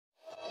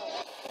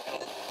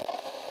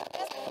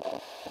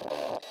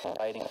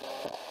Writing.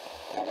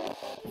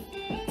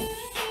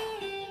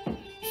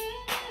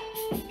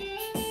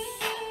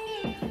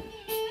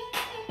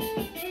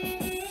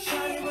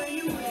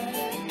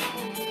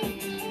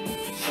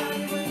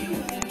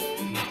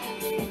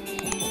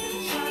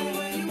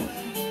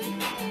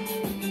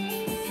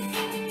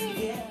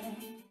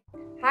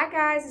 Hi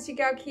guys, it's your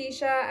girl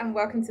Keisha and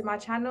welcome to my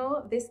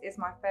channel. This is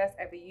my first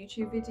ever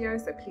YouTube video,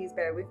 so please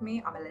bear with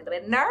me. I'm a little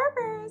bit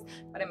nervous,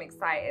 but I'm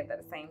excited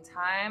at the same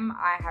time.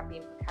 I have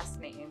been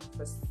procrastinating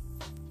for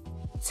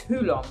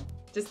too long,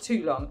 just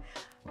too long,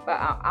 but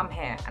I'm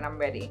here and I'm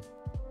ready.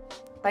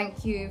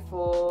 Thank you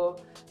for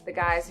the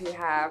guys who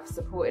have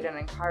supported and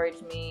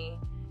encouraged me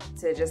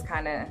to just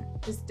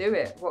do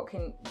it. What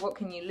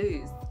can you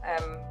lose?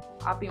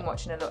 I've been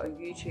watching a lot of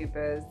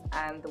YouTubers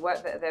and the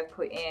work that they've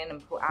put in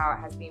and put out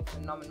has been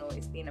phenomenal.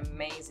 It's been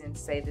amazing to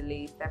say the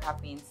least. They've had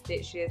me in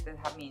stitches, they've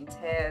had me in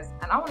tears,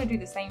 and I want to do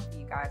the same for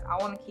you guys. I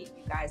want to keep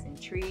you guys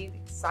intrigued,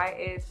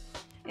 excited,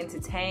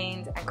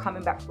 entertained, and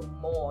coming back for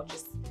more.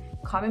 Just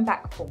coming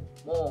back for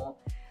more.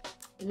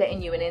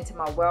 Letting you into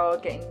my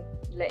world,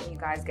 letting you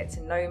guys get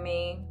to know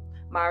me.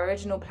 My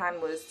original plan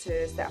was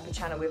to set up a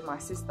channel with my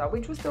sister,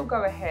 which will still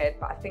go ahead,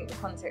 but I think the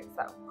content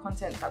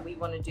that we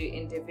want to do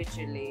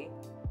individually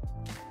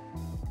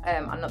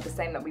are not the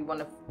same that we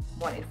wanted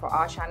for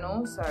our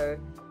channel. So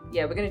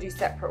yeah, we're going to do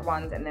separate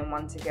ones and then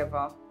one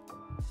together.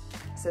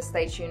 So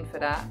stay tuned for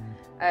that.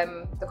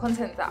 The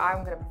content that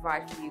I'm going to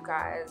provide for you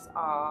guys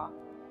are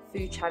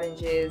food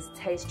challenges,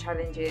 taste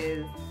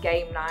challenges,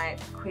 game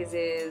nights,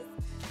 quizzes,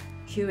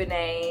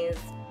 Q&As,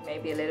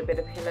 maybe a little bit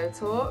of pillow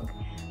talk.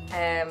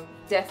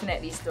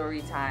 Definitely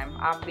story time.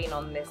 I've been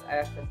on this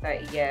earth for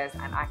 30 years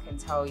and I can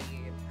tell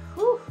you,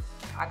 whew,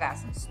 I got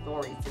some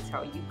stories to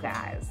tell you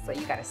guys. So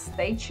you gotta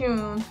stay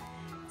tuned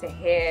to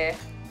hear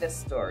the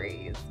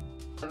stories.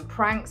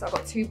 Pranks, I've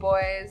got 2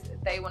 boys,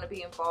 they wanna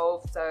be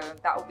involved, so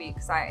that will be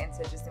exciting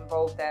to just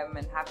involve them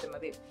and have them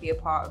be a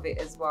part of it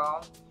as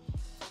well.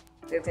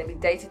 There's gonna be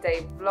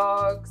day-to-day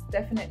vlogs,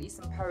 definitely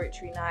some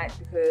poetry nights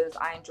because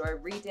I enjoy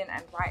reading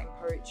and writing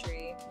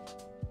poetry.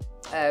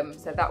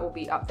 So that will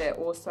be up there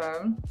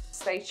also.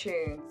 Stay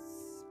tuned.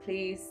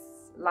 Please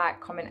like,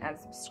 comment, and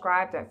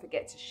subscribe. Don't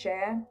forget to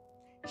share.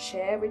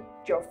 Share with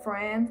your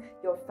friends,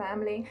 your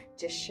family.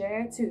 Just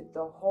share to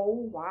the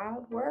whole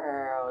wide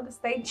world.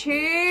 Stay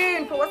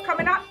tuned for what's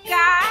coming up,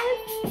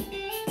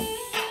 guys.